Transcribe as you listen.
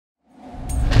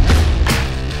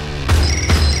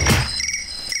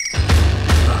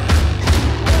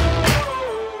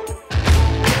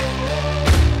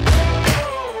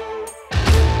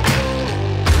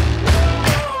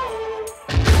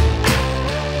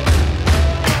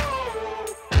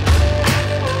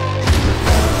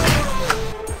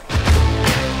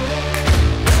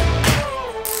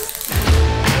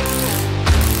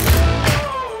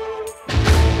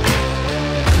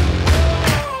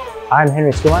I'm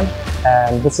Henri Schoeman,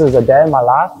 and this is a day in my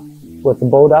life with the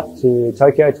build-up to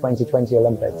Tokyo 2020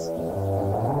 Olympics.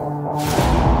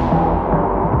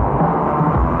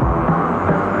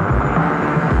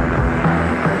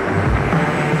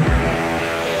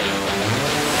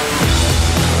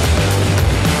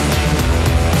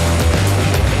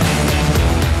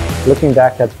 Looking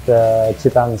back at the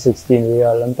 2016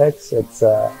 Rio Olympics, it's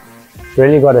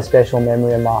really got a special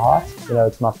memory in my heart. You know,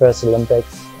 it's my first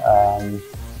Olympics.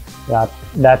 You know,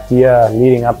 that year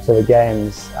leading up to the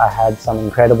games, I had some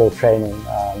incredible training,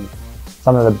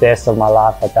 some of the best of my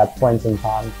life at that point in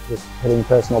time, just hitting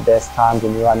personal best times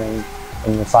in running,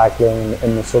 in the cycling,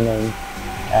 in the swimming,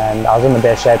 and I was in the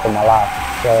best shape of my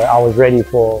life. So I was ready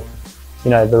for, you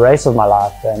know, the race of my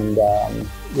life, and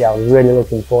yeah, I was really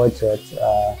looking forward to it.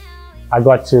 I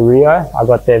got to Rio, I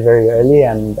got there very early,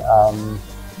 and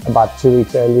about 2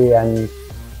 weeks early, and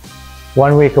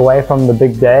 1 week away from the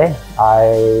big day,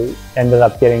 I ended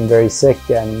up getting very sick,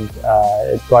 and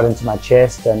it got into my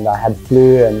chest, and I had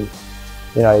flu. And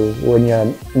you know, when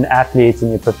you're an athlete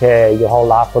and you prepare your whole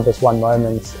life for this one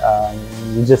moment,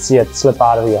 you just see it slip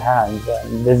out of your hands,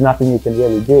 and there's nothing you can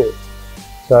really do.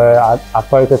 So I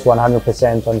focused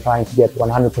 100% on trying to get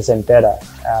 100% better,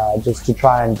 just to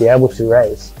try and be able to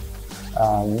race.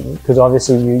 Because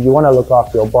obviously you want to look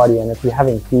after your body, and if you're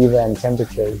having fever and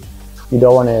temperatures, you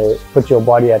don't want to put your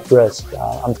body at risk.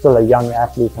 I'm still a young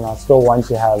athlete, and I still want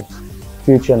to have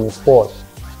future in the sport.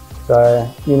 So,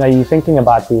 you know, you're thinking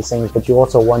about these things, but you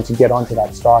also want to get onto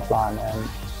that start line. And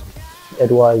it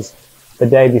was the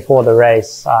day before the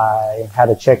race, I had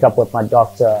a checkup with my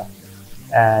doctor,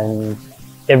 and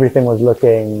everything was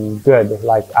looking good.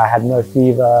 Like, I had no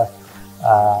fever.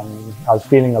 I was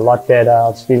feeling a lot better. I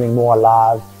was feeling more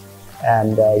alive.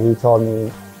 And he told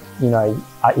me, you know,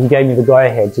 he gave me the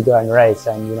go-ahead to go and race,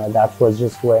 and you know, that was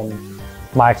just when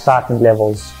my excitement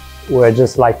levels were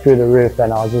just like through the roof,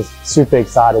 and I was just super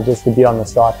excited just to be on the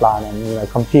start line and, you know,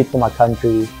 compete for my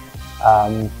country,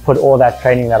 put all that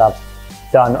training that I've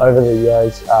done over the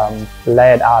years,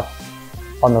 lay it out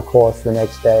on the course the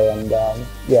next day. And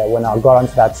yeah, when I got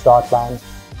onto that start line,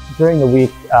 during the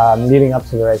week leading up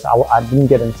to the race, I didn't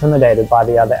get intimidated by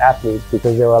the other athletes,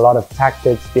 because there were a lot of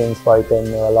tactics being spoken,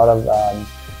 there were a lot of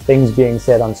things being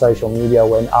said on social media,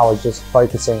 when I was just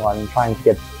focusing on trying to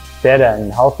get better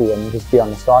and healthy and just be on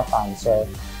the start line. So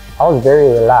I was very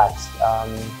relaxed,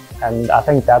 and I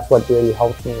think that's what really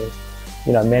helped me,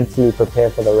 you know, mentally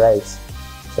prepare for the race.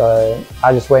 So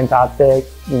I just went out there,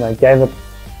 you know, gave it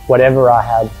whatever I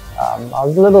had. I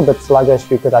was a little bit sluggish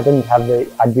because I didn't have the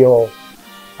ideal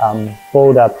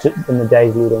build up in the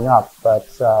days leading up, but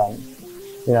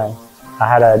you know, I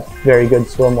had a very good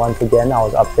swim once again. I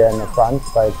was up there in the front,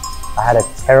 but I had a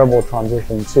terrible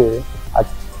transition too. I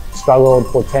struggled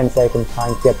for 10 seconds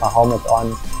trying to get my helmet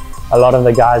on. A lot of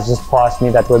the guys just passed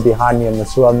me that were behind me in the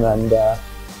swim, and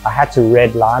I had to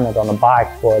red line it on a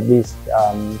bike for at least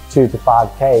 2 to 5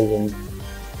 Ks. And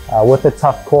with a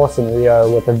tough course in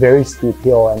Rio, with a very steep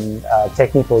hill and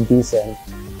technical descent,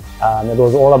 it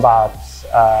was all about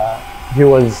who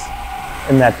was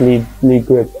in that lead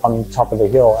group on top of the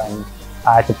hill, and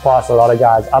I had to pass a lot of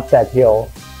guys up that hill.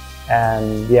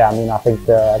 And yeah, I mean, I think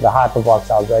the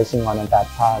hyperbox I was racing on at that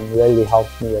time really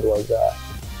helped me. It was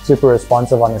super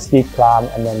responsive on a steep climb,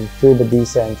 and then through the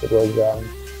descent, it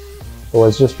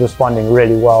was just responding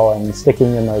really well and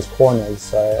sticking in those corners.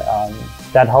 So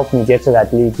that helped me get to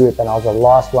that lead group, and I was the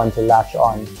last one to latch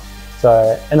on.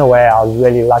 So in a way, I was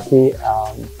really lucky,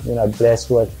 you know, blessed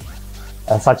with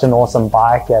such an awesome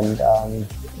bike, and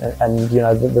you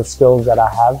know, the skills that I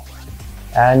have.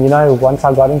 And you know, once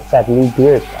I got into that lead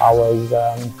group, I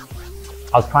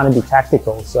was trying to be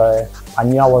tactical, so I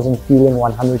knew I wasn't feeling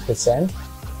 100%.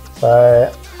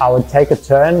 So I would take a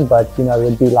turn, but you know, it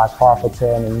would be like half a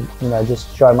turn, and you know,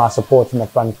 just show my support in the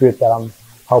front group that I'm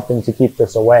helping to keep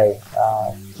this away,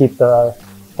 keep the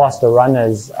faster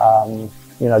runners,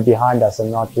 you know, behind us and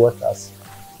not with us.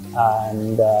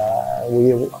 And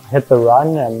we hit the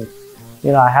run, and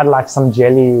you know, I had like some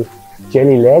jelly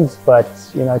legs, but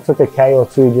you know, it took a K or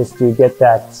two just to get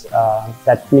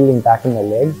that feeling back in the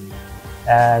legs.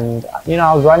 And you know,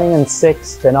 I was running in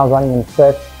 6th, then I was running in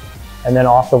 5th, and then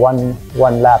after one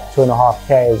lap, 2.5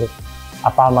 Ks,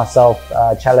 I found myself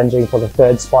challenging for the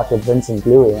 3rd spot with Vincent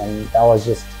Louis, and that was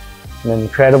just an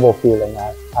incredible feeling.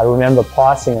 I remember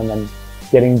passing him and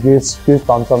getting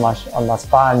goosebumps on my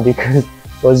spine, because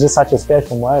it was just such a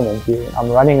special moment.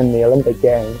 I'm running in the Olympic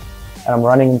Games, and I'm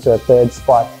running into a 3rd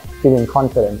spot, feeling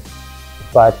confident.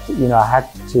 But you know, I had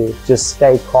to just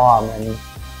stay calm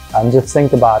and just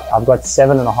think about, I've got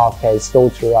 7.5 Ks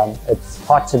still to run. It's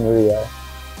hot in Rio.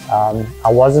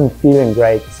 I wasn't feeling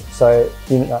great, So,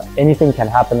 anything can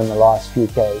happen in the last few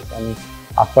Ks, and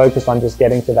I focused on just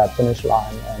getting to that finish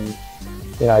line and,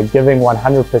 giving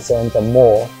 100% and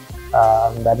more.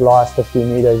 That last 50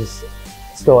 meters,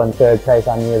 still in third place,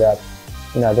 I knew that,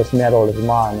 this medal is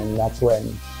mine, and that's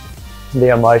when the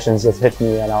emotions just hit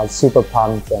me, and I was super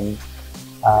pumped, and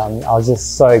I was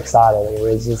just so excited. It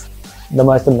was just the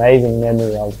most amazing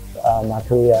memory of my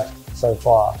career so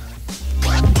far.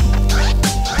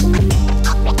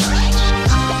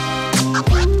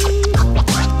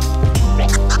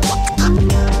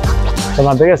 So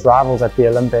my biggest rivals at the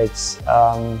Olympics,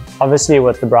 obviously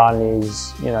with the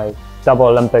Brownlees, double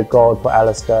Olympic gold for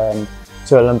Alistair and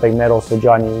 2 Olympic medals for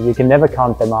Johnny. You can never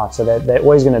count them out, so they're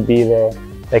always going to be there.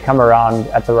 They come around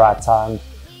at the right time.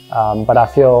 But I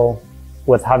feel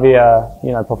with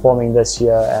Javier, performing this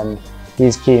year, and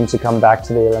he's keen to come back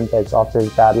to the Olympics after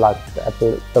his bad luck at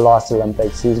the last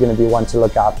Olympics. He's going to be one to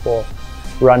look out for.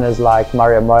 Runners like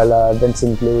Mario Mola,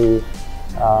 Vincent Louis,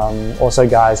 also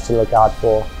guys to look out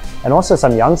for. And also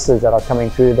some youngsters that are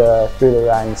coming through the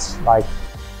ranks, like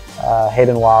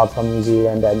Hayden Wild from New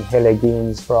Zealand and Hele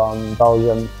Geens from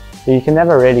Belgium. So you can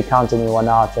never really count anyone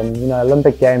out. And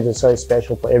Olympic Games are so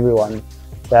special for everyone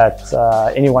that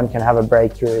anyone can have a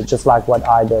breakthrough, just like what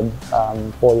I did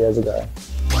 4 years ago.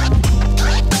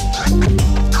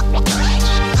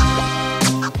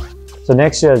 So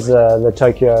next year is the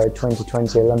Tokyo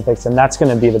 2020 Olympics, and that's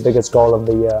going to be the biggest goal of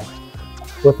the year.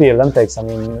 With the Olympics, I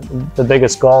mean, the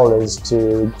biggest goal is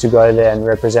to go there and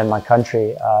represent my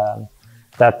country.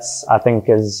 That's, I think,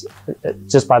 is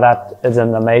just by that is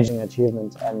an amazing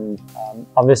achievement. And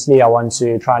obviously, I want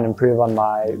to try and improve on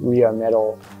my Rio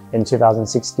medal in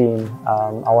 2016.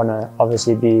 I want to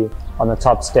obviously be on the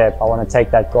top step. I want to take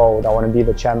that gold. I want to be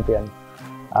the champion.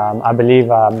 I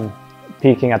believe I'm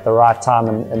peaking at the right time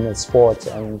in the sport,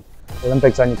 and the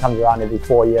Olympics only comes around every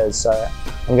 4 years, so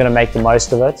I'm going to make the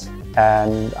most of it,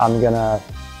 and I'm going to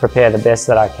prepare the best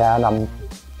that I can. I'm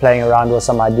playing around with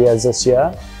some ideas this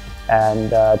year,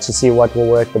 and to see what will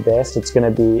work the best. It's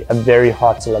going to be a very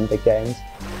hot Olympic Games,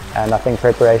 and I think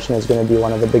preparation is going to be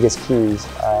one of the biggest keys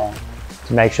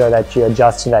to make sure that you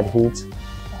adjust to that heat.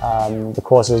 The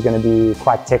course is going to be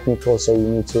quite technical, so you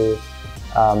need to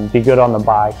be good on the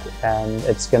bike, and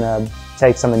it's going to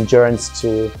take some endurance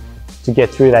to get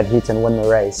through that heat and win the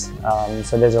race.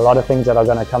 So there's a lot of things that are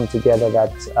going to come together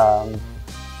that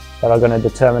are going to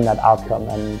determine that outcome,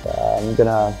 and I'm going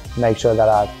to make sure that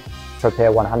I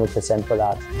prepare 100% for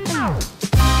that.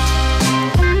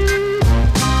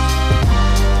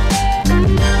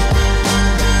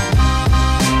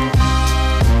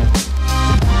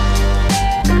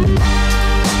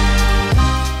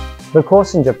 The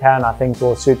course in Japan, I think,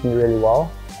 will suit me really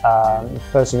well.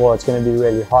 First of all, it's going to be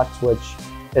really hot, which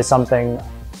is something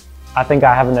I think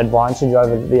I have an advantage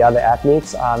over the other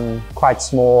athletes. I'm quite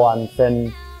small, I'm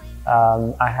thin,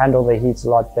 I handle the heats a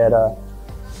lot better.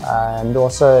 And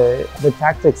also the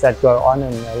tactics that go on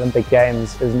in the Olympic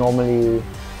Games is normally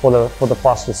for the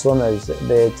faster swimmers.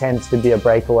 There tends to be a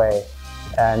breakaway,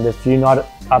 and if you're not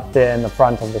up there in the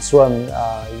front of the swim,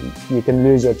 you can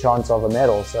lose your chance of a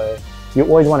medal. So you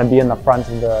always want to be in the front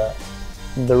of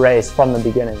the race from the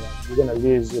beginning. You're going to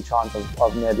lose your chance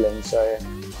of medaling. So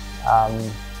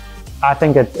I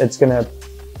think it's going to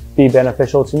be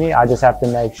beneficial to me. I just have to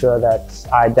make sure that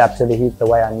I adapt to the heat the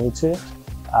way I need to.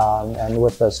 And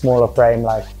with a smaller frame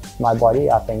like my body,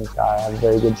 I think I have a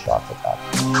very good shot at that.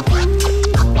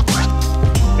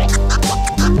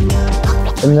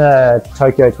 In the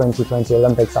Tokyo 2020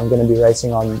 Olympics, I'm going to be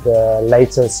racing on the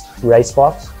latest race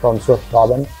box from Swift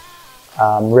Carbon.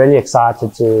 I'm really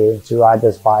excited to ride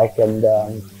this bike and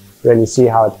really see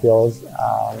how it feels.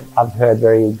 I've heard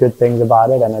very good things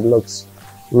about it, and it looks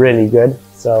really good.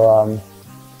 So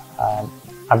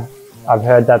I've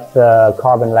heard that the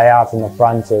carbon layout in the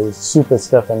front is super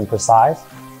stiff and precise,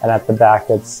 and at the back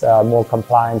it's more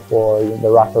compliant for the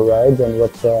rougher roads. And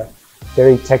with the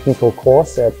very technical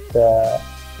course that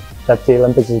the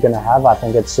Olympics is going to have, I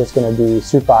think it's just going to be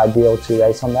super ideal to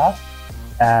race on that.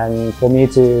 And for me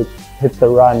to hit the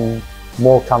run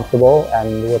more comfortable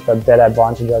and with a better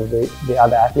advantage of the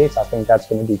other athletes, I think that's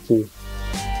going to be key.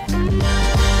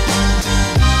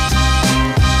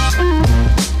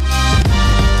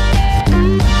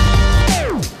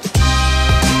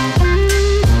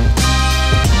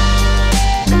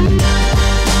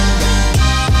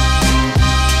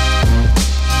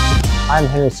 I'm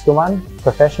Henri Schoeman,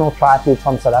 professional triathlete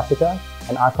from South Africa,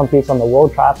 and I compete on the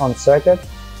World Triathlon Circuit,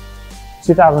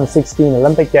 2016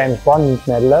 Olympic Games bronze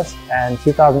medalist, and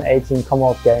 2018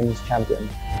 Commonwealth Games champion.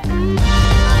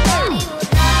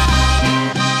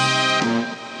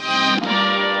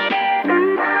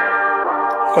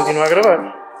 Continua a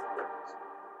gravar.